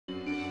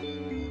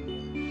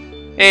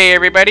Hey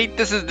everybody,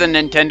 this is the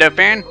Nintendo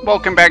fan.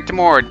 Welcome back to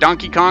more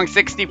Donkey Kong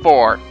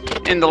 64.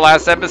 In the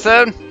last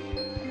episode,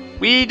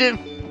 we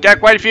got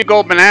quite a few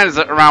gold bananas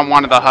around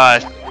one of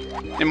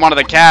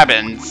the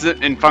cabins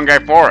in Fungi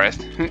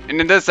Forest. And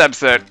in this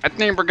episode, I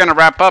think we're gonna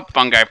wrap up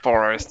Fungi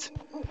Forest.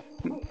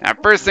 Now,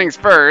 first things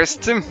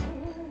first,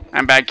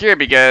 I'm back here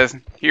because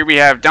here we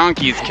have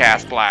Donkey's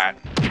cast flat.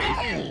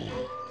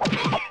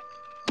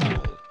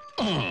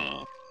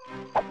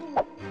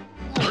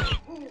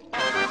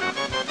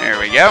 There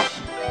we go.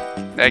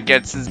 That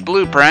gets his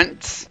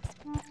blueprints.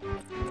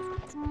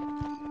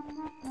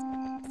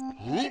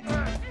 And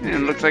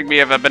it looks like we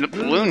have a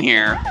balloon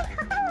here.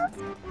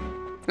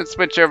 Let's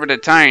switch over to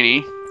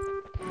Tiny.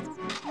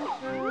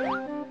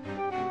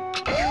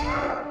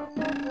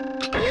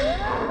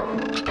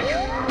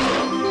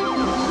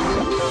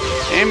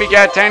 And we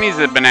got Tiny's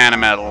a banana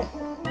medal.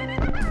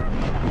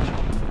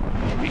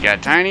 We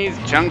got Tiny's,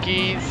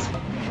 Chunky's,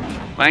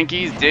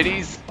 Lanky's,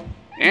 Diddy's,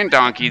 and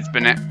Donkey's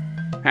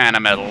banana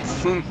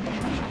medals.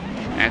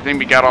 And I think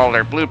we got all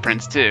their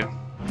blueprints too.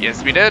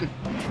 Yes, we did.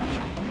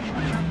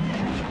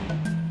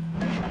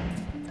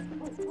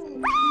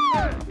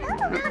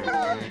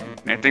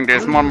 I think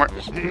there's one more.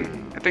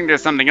 I think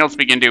there's something else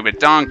we can do with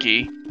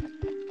Donkey,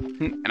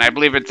 and I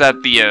believe it's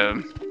at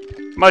the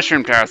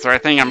Mushroom Tower. So I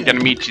think I'm gonna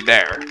meet you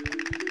there.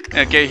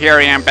 Okay, here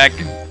I am back.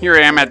 Here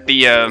I am at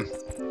the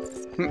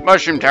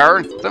Mushroom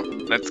Tower. So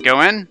let's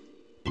go in.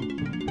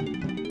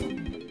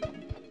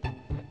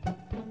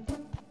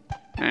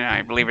 And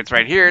I believe it's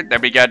right here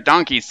that we got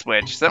Donkey's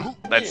switch. So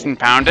let's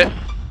pound it.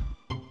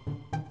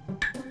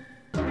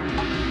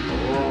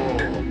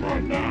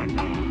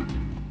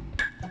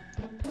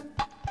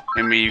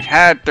 And we've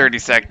had 30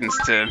 seconds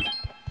to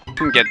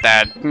get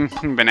that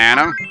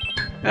banana.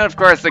 And of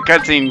course, the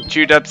cutscene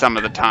chewed up some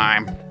of the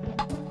time.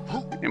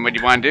 And what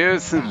you want to do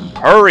is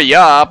hurry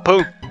up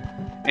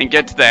and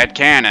get to that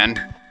cannon.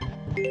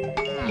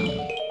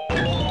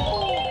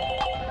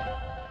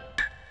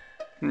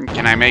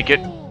 Can I make it?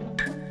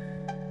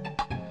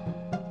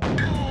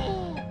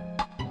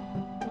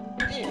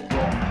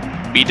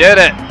 We did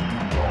it!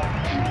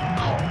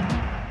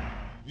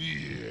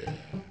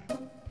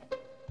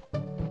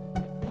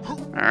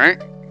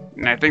 Alright,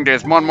 and I think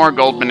there's one more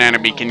gold banana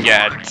we can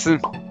get.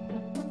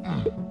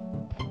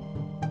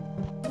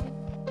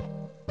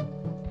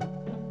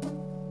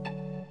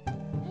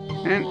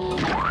 And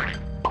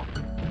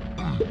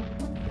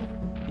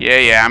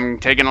yeah, I'm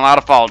taking a lot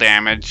of fall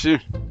damage. Uh-oh,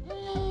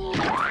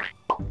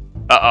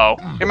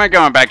 am I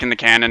going back in the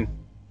cannon?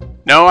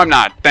 No, I'm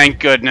not, thank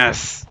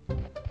goodness.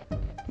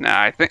 Now,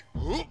 I think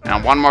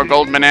now one more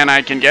gold banana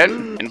I can get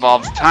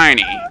involves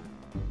Tiny.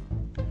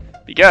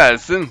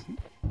 Because,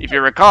 if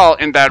you recall,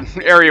 in that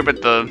area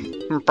with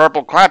the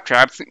purple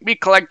claptraps, we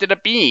collected a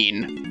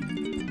bean.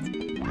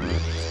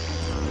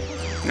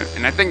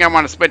 And I think I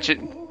want to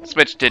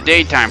switch to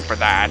daytime for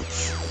that.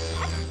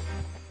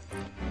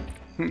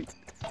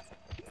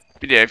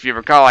 But yeah, if you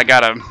recall, we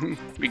got a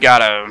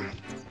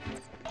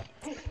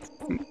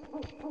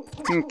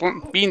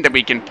bean that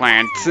we can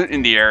plant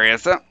in the area.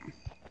 So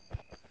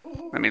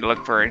let me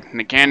look for it in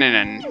the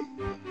cannon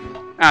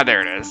and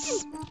there it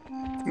is.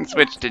 And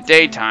switch to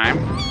daytime.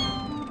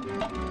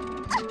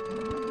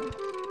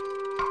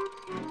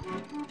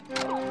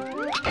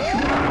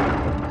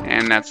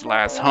 And that's the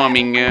last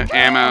homing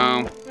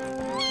ammo.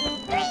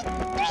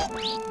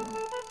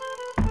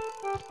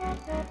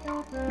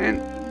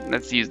 And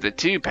let's use the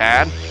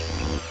 2-pad.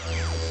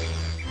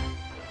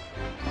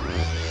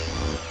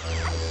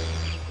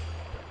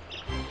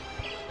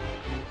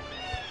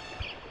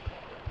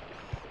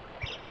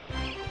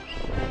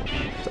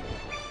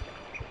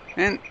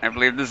 And I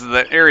believe this is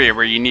the area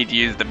where you need to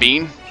use the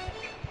bean.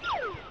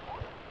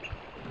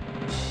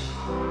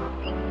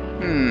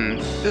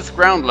 This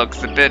ground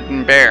looks a bit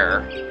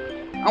bare.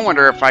 I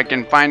wonder if I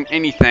can find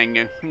anything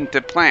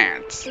to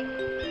plant.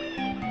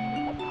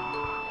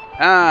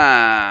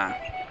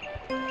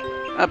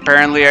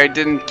 Apparently I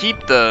didn't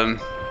keep that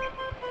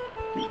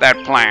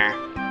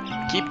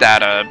plant. Keep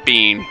that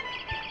bean.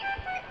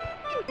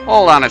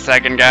 Hold on a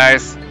second,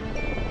 guys.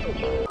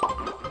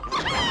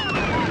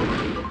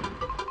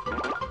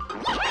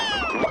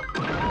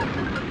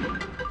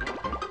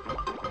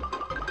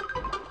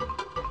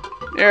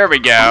 There we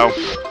go.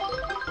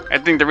 I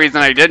think the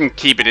reason I didn't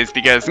keep it is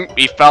because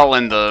we fell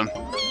in the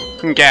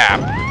gap.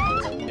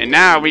 And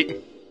now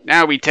we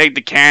take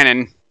the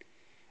cannon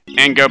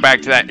and go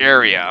back to that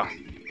area.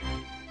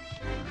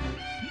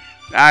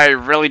 I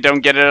really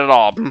don't get it at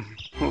all.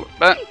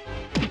 But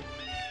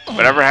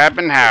whatever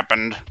happened,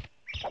 happened.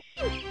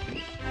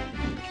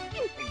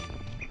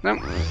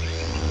 Nope.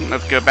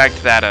 Let's go back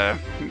to that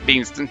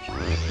beans and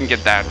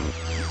get that.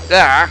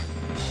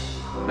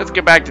 Let's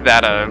go back to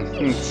that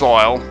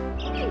soil.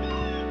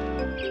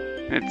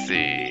 Let's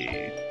see,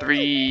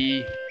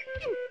 3,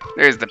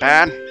 there's the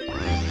pad.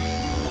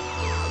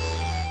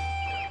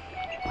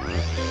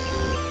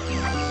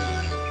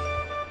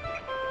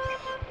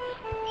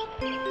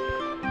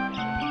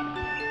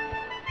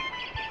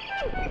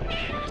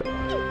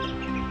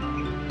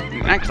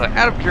 Actually,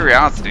 out of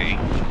curiosity,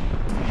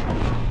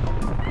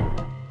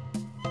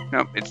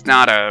 Nope, it's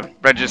not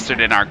registered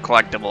in our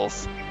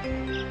collectibles.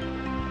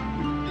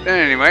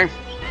 Anyway,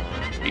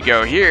 we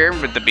go here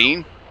with the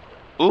bean.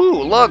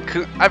 Ooh, look!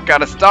 I've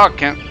got a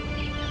stalk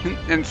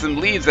and some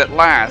leaves at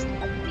last.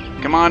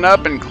 Come on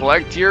up and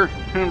collect your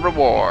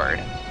reward.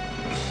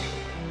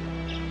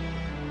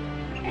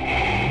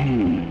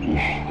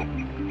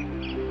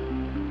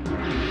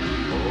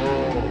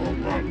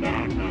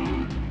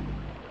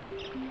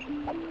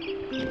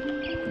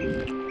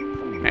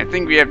 I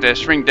think we have to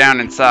shrink down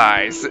in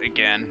size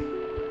again.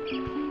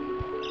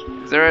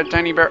 Is there a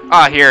tiny bear?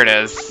 Ah, here it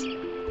is.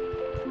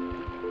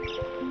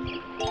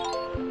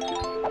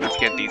 Let's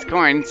get these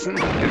coins.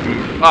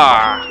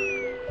 Ah.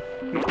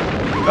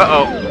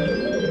 Uh-oh.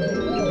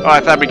 Oh, I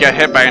thought we got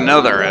hit by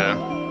another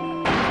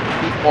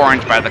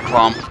orange by the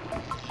clump.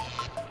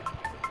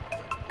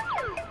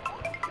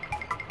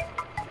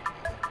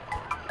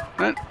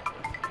 But,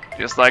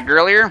 just like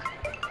earlier,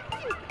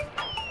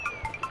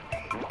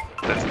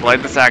 let's play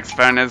the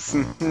saxophone as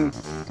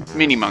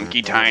Mini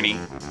Monkey Tiny.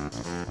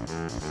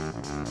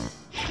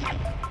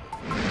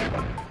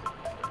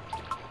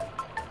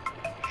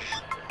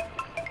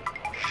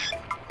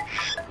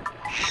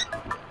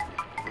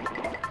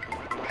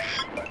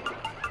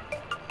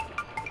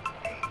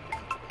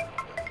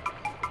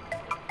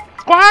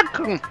 Squawk!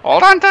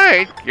 Hold on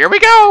tight. Here we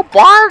go.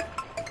 Bark!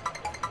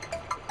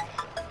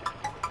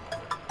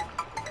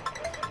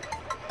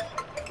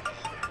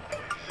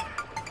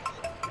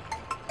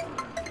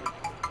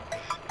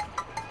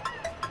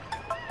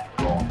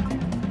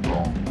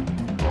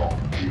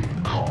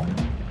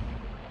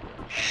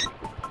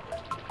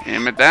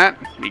 And with that,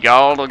 we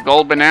got all the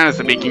gold bananas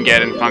that we can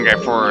get in Fungi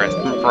Forest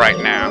right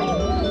now.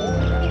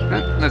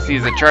 Let's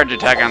use a charge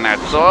attack on that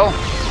soil,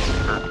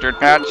 or dirt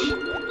patch.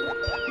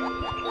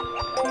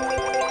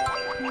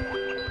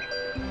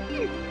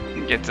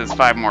 Gets us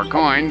 5 more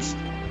coins.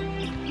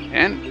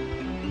 And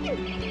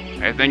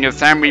I think it's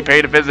time we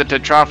paid a visit to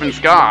Trough and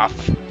Scoff.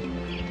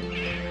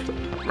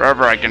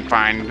 Wherever I can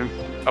find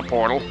a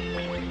portal.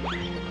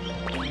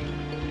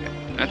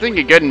 I think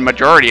a good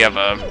majority of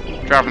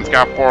Trough and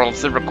Scoff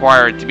portals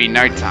require it to be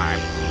nighttime.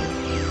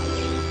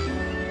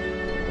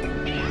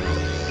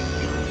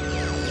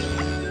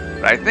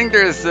 But I think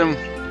there's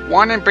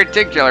one in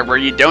particular where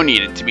you don't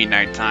need it to be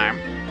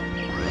nighttime.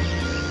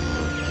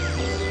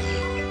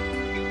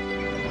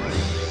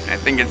 I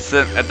think it's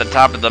at the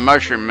top of the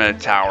mushroom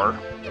tower.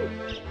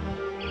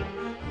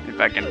 If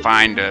I can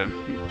find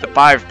the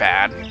 5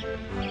 pad.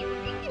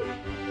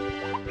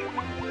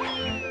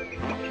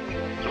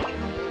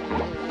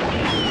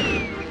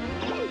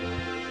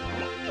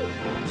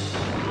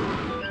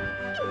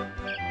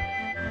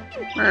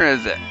 Where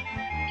is it?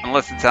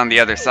 Unless it's on the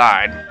other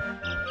side.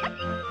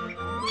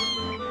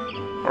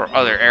 Or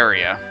other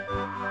area.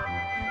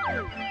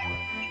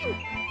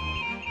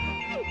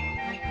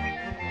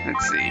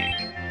 Let's see.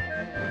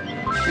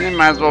 And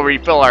might as well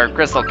refill our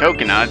crystal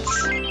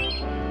coconuts.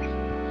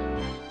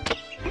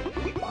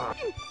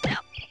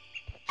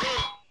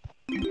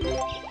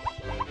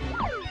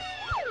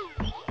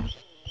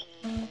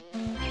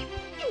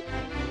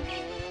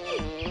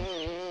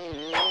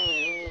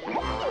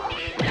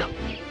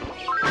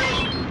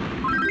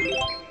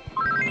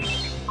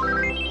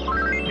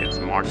 Get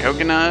some more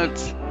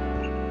coconuts.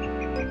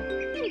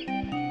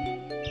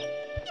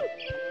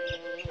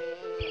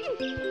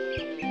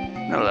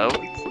 Hello.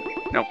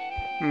 Nope.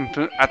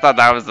 I thought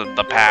that was the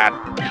pad.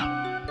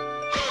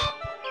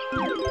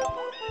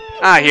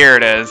 Ah, here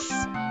it is.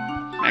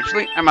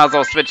 Actually, I might as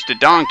well switch to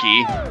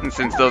Donkey,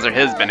 since those are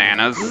his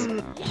bananas.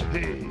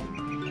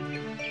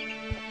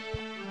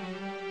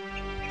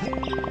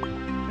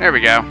 There we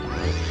go.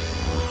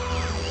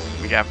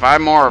 We got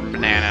 5 more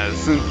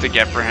bananas to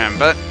get for him,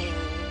 but...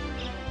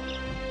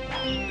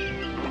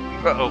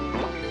 Uh-oh.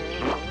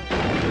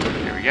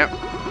 Here we go.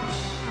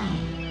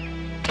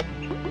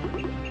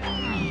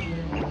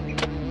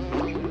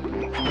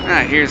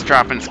 Ah, here's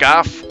Trough and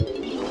Scoff.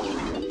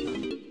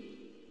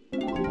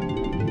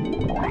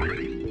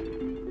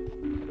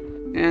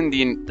 And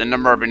the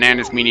number of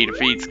bananas we need to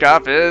feed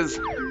Scoff is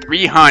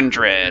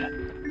 300.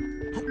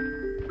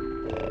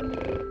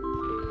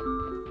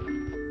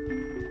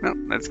 Well,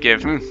 let's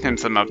give him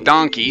some of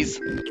Donkey's.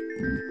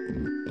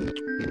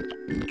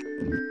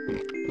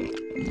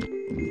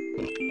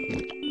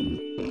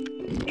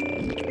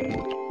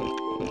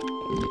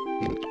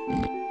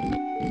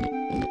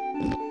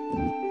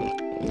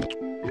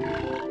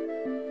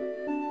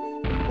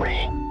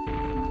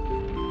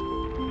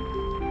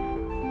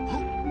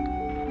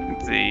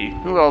 Let's see,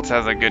 who else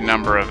has a good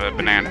number of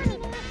bananas?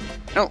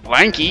 Oh,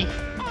 Lanky.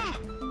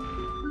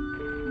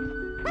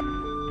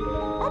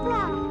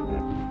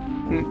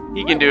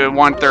 He can do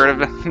 1/3 of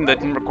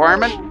the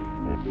requirement.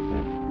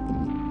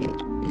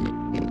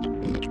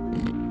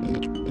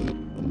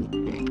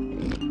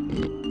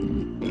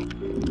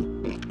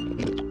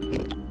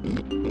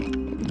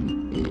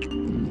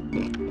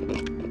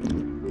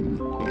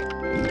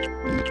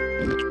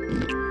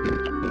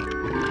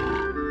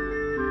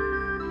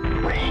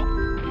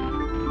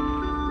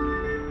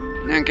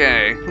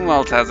 Okay, who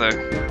else has a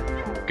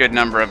good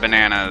number of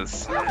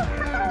bananas?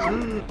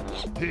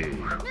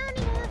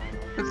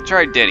 Let's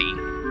try Diddy.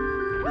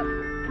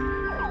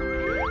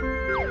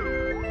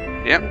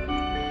 Yep.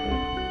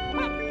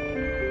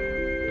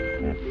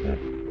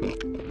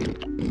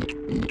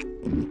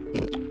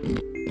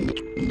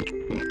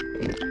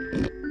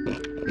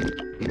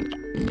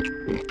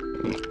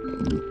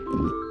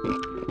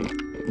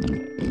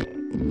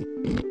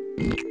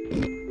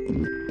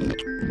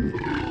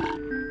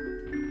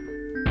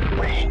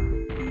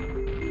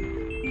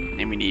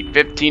 And we need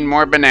 15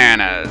 more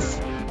bananas.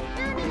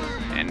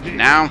 And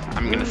now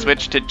I'm gonna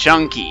switch to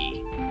Chunky.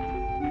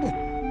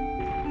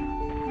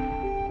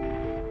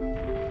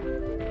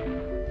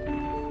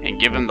 And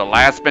give him the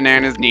last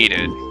bananas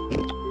needed.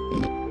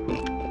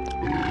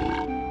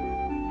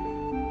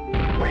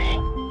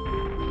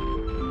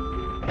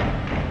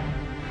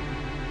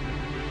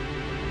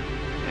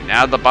 And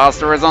now the boss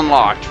door is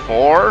unlocked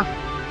for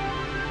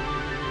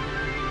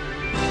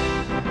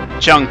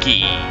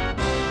Chunky.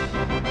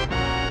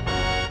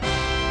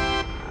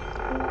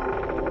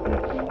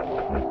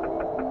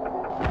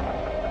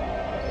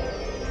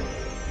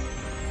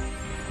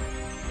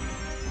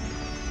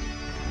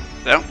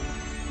 So,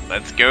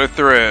 let's go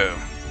through.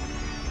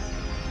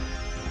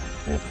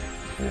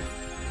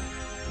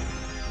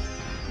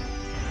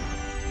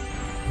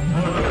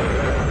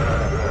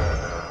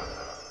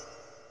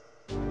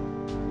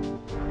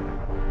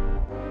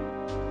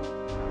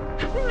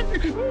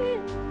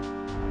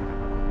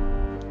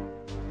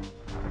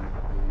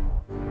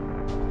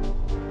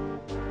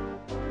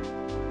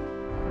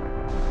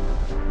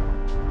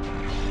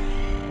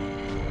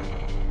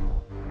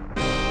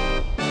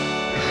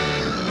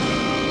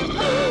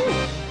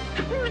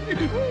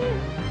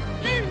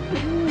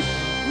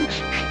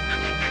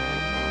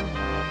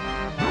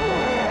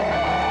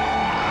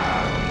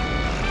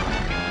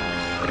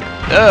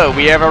 Oh,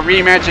 we have a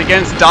rematch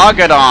against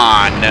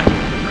Dogadon.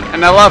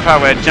 And I love how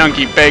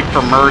Chunky begged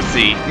for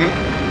mercy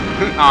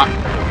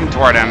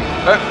toward him.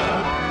 But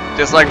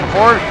just like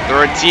before,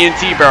 throw a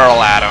TNT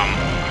barrel at him.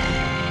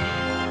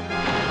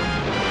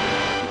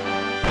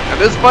 Now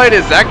this fight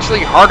is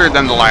actually harder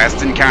than the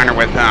last encounter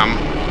with him.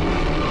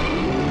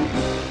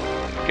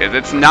 Because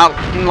it's not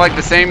like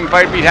the same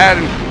fight we had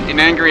in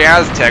Angry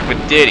Aztec with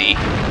Diddy.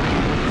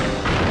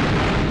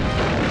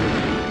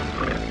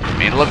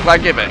 Made it look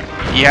like it, but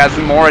he has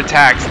more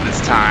attacks this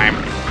time.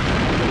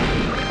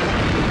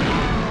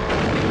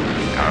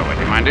 Oh, what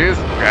you want to do is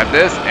grab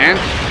this, and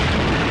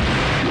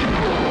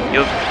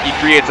he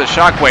creates a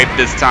shockwave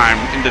this time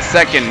in the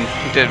second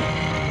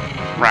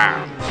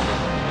round.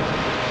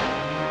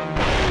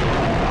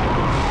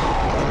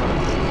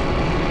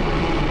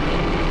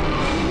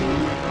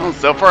 Well,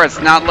 so far it's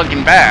not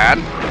looking bad,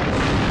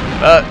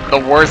 but the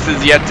worst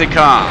is yet to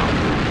come.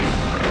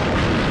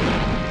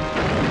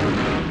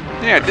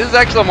 Yeah, this is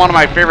actually one of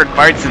my favorite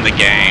fights in the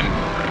game.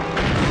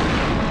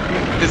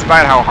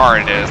 Despite how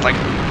hard it is. Like,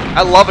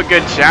 I love a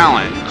good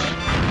challenge.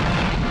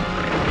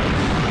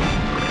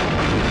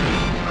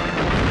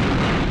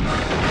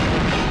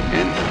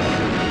 And,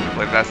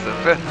 like, that's the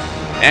fifth.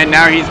 And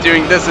now he's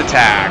doing this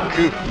attack.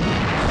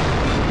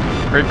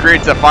 Where he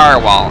creates a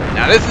firewall.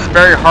 Now, this is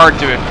very hard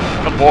to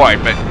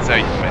avoid, but so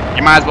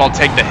you might as well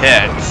take the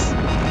hits.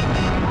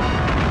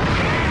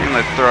 And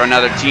let's throw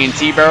another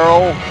TNT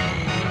barrel.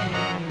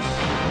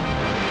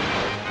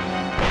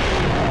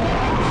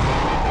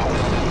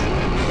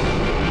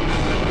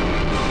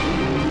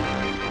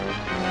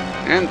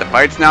 And the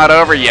fight's not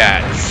over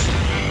yet.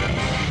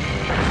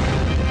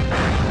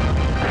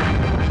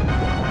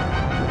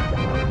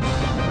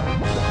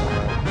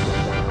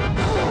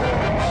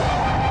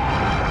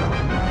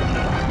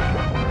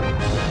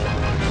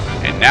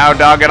 And now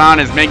Dogadon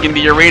is making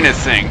the arena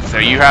sing, so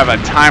you have a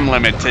time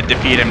limit to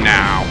defeat him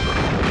now.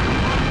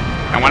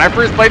 And when I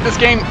first played this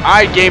game,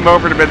 I game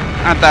over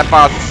at that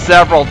boss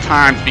several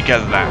times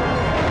because of that.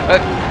 But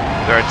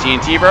throw a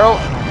TNT barrel,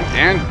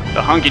 and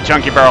the Hunky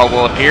Chunky barrel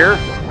will appear.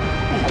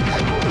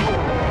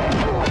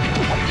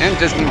 And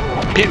just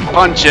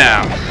punch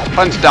him.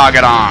 Punch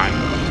Dogadon.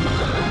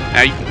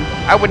 Now,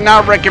 I would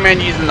not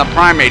recommend using the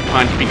Primate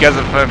Punch because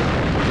of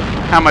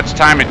how much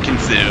time it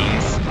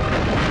consumes.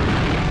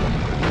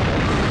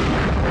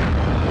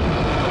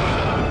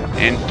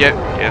 And get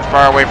as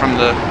far away from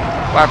the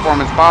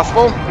platform as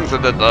possible so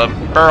that the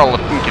barrel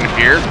can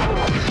appear.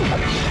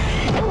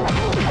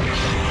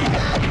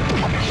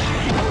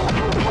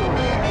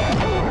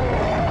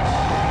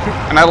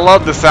 And I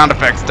love the sound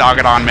effects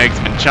Dogadon makes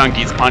when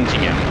Chunky's punching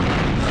him.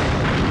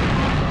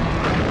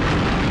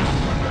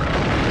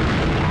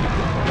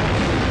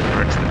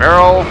 Towards the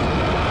barrel.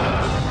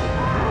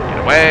 Get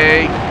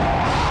away.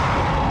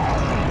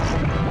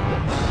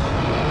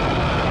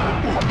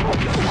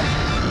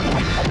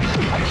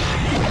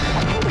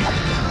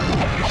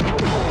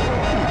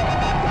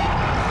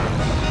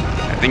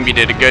 I think we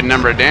did a good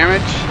number of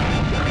damage.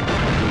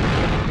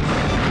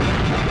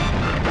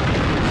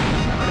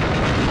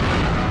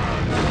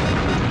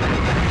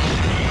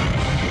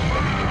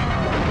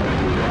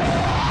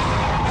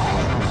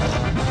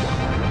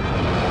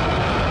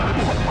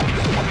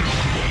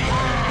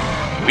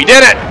 We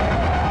did it!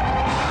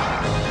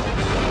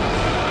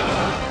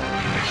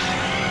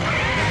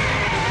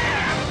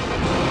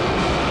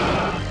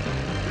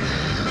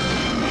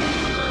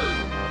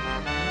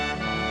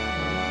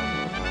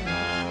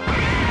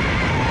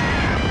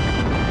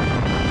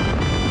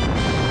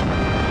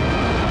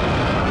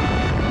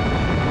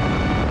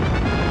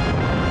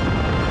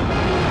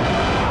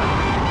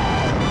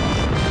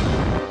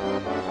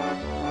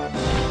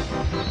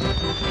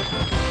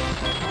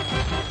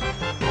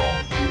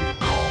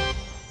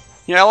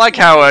 Yeah, I like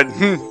how a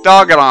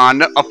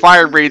Dogadon, a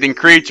fire-breathing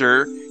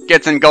creature,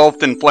 gets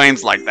engulfed in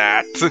flames like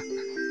that.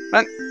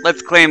 But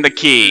let's claim the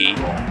key.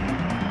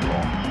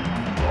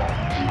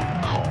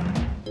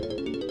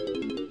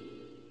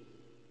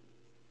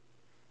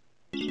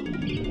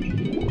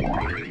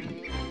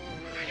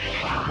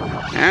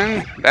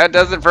 And that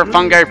does it for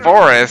Fungi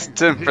Forest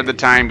for the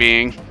time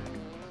being.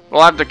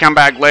 We'll have to come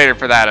back later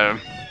for that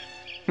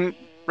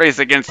race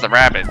against the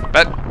rabbit.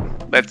 But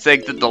let's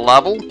exit the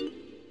level.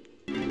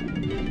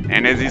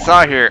 And as you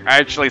saw here, I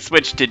actually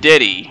switched to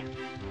Diddy.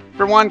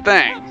 For one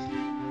thing.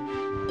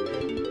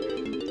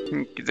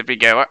 Because if we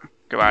go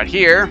out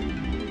here,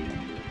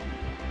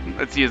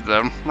 let's use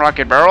the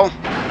rocket barrel.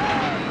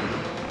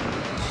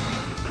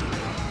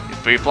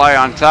 If we fly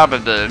on top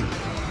of the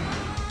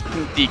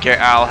DK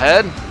Owl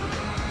head.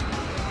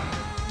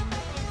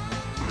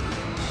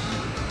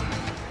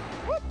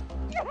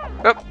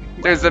 Oh,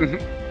 there's a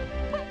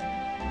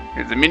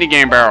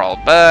minigame barrel,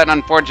 but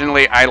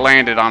unfortunately I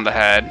landed on the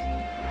head.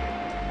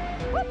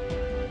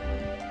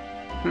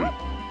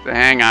 So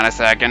hang on a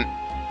second.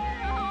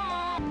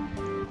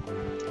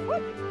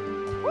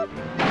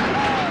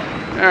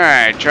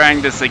 Alright,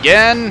 trying this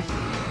again.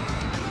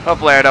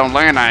 Hopefully I don't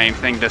land on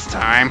anything this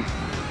time.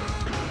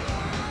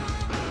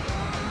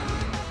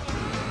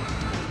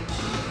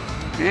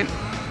 And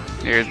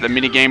here's the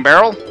minigame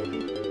barrel.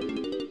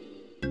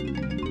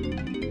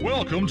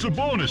 Welcome to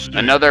bonus day.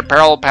 Another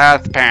Peril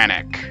Path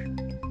Panic.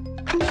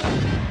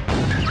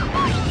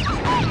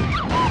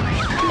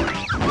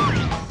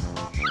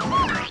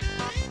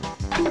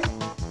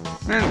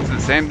 It's the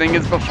same thing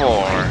as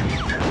before.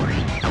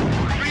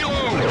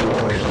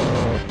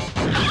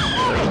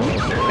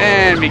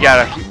 And we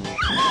got a...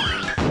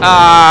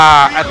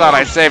 I thought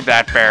I saved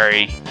that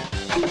berry.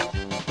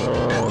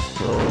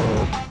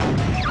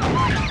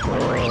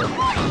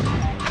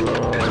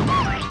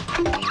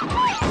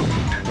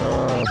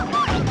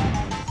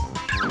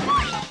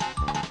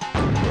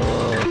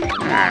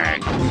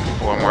 Alright,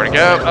 4 more to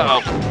go.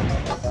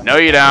 Uh-oh. No,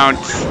 you don't.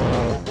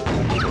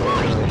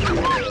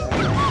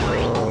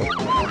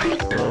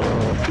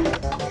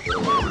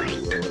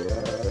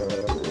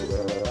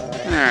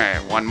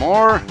 Alright, 1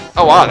 more.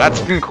 Oh wow,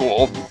 that's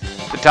cool.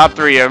 The top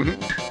 3 of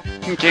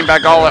them came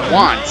back all at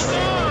once.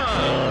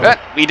 But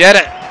we did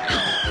it.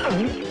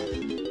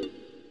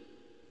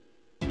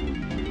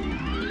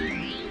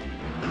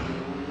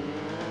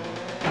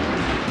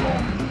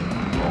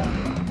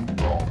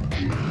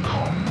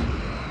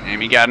 And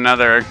we got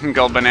another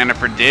gold banana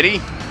for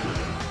Diddy.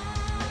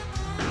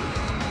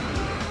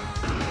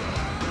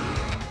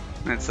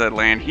 Let's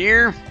land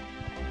here.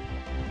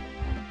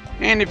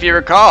 And if you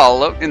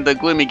recall, in the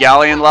Gloomy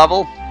Galleon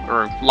level,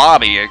 or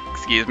lobby,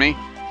 excuse me,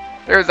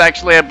 there's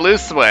actually a blue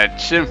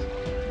switch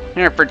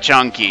here for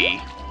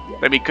Chunky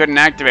that we couldn't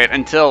activate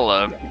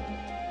until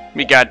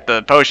we got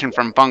the potion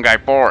from Fungi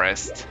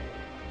Forest.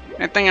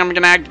 I think I'm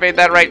gonna activate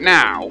that right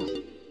now.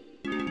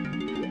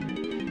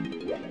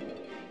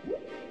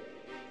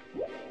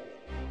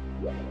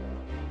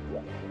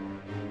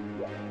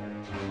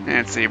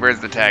 Let's see, where's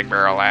the tag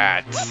barrel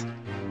at?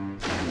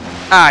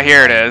 Ah,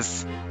 here it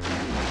is.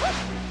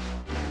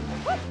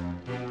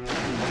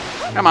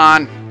 Come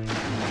on.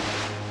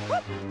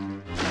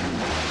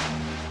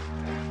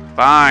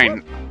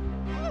 Fine.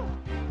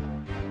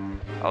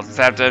 I'll just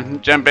have to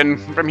jump in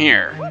from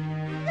here.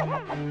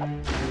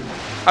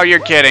 Oh, you're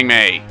kidding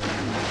me.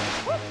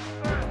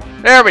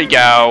 There we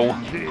go.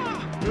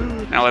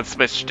 Now let's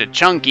switch to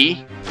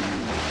Chunky.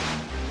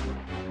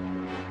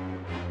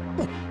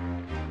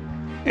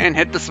 And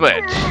hit the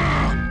switch.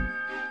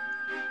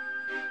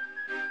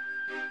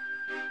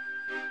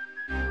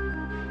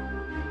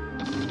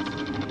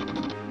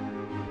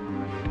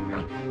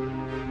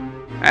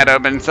 That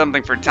opened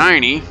something for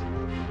Tiny.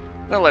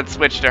 So let's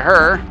switch to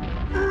her.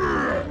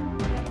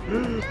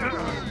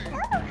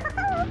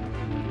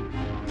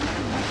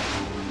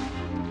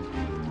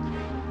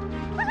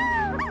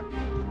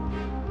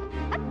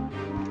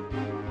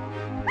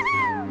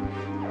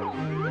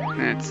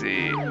 Let's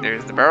see.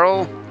 There's the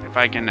barrel. If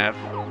I can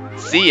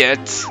see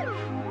it.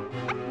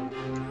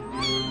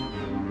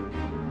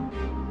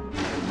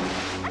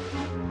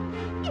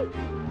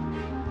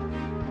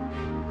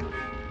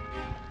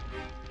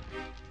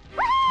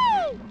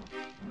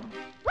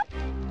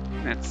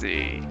 Let's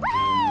see.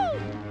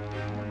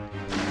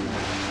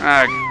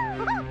 I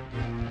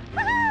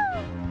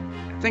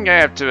think I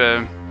have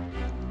to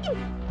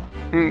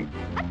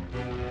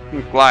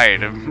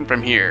glide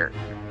from here.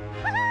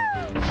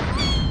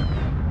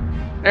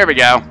 There we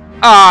go. Oh,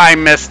 I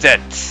missed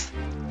it.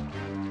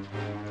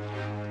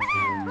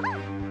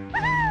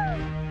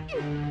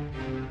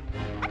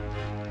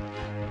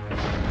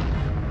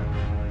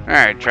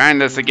 Alright, trying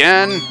this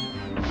again.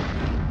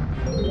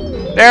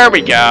 There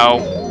we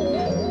go.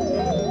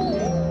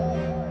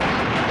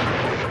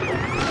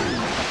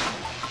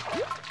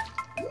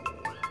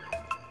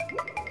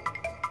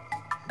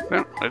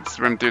 So, let's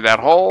swim through that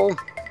hole.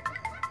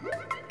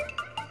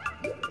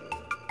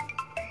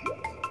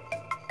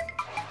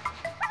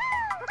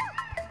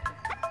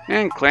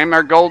 And claim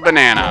our gold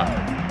banana.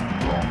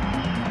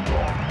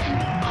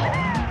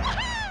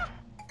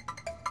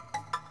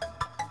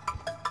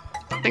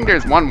 think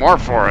there's one more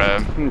for a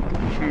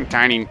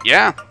tiny...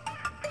 Yeah.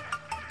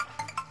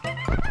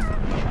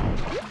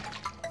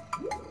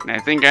 And I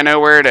think I know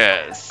where it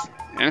is.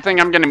 And I think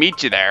I'm gonna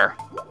meet you there.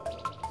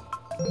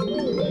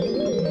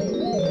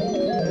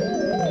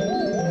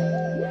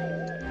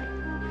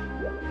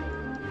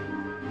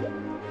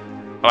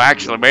 Oh,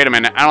 actually, wait a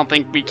minute. I don't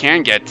think we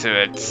can get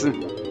to it.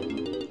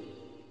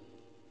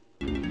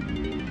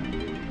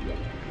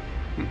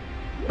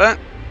 But,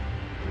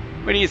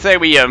 what do you say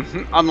we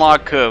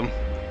unlock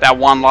that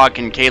one lock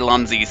in K.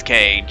 Lumsey's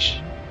cage?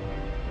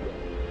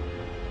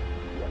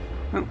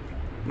 Well,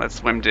 let's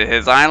swim to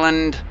his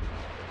island.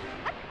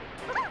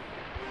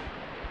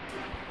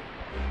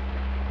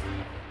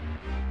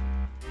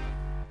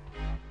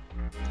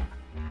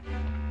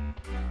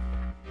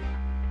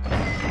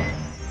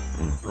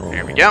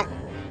 There we go.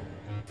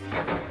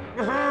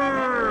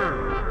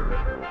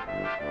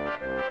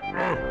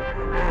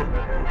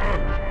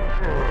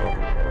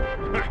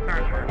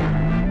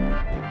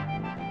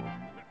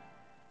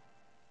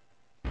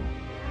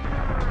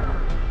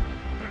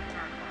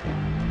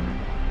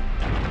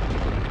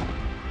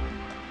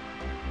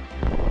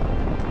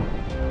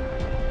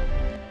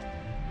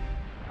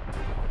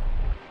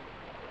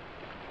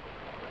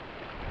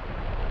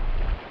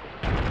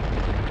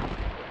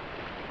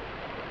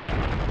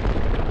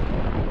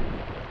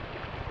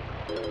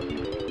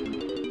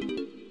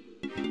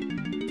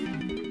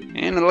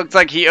 And it looks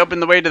like he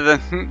opened the way to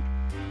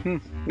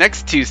the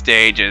next two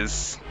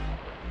stages.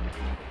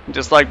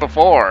 Just like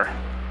before.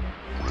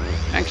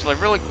 Actually,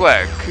 really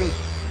quick.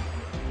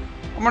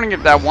 I'm wondering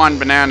if that one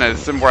banana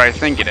is where I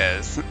think it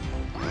is.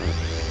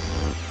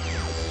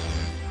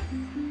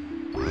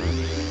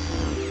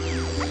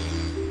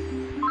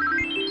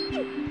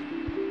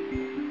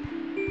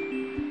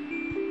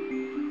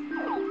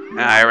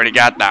 I already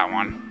got that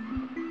one.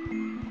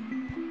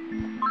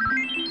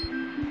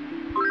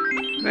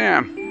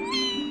 Damn.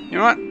 You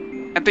know what?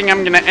 I think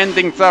I'm gonna end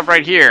things off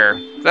right here.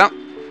 So,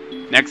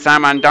 next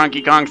time on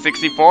Donkey Kong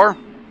 64,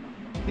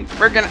 I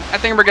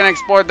think we're gonna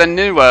explore the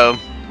new,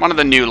 one of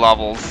the new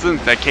levels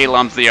that K.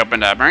 Lumsey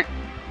opened up, right?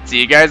 See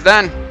you guys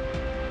then.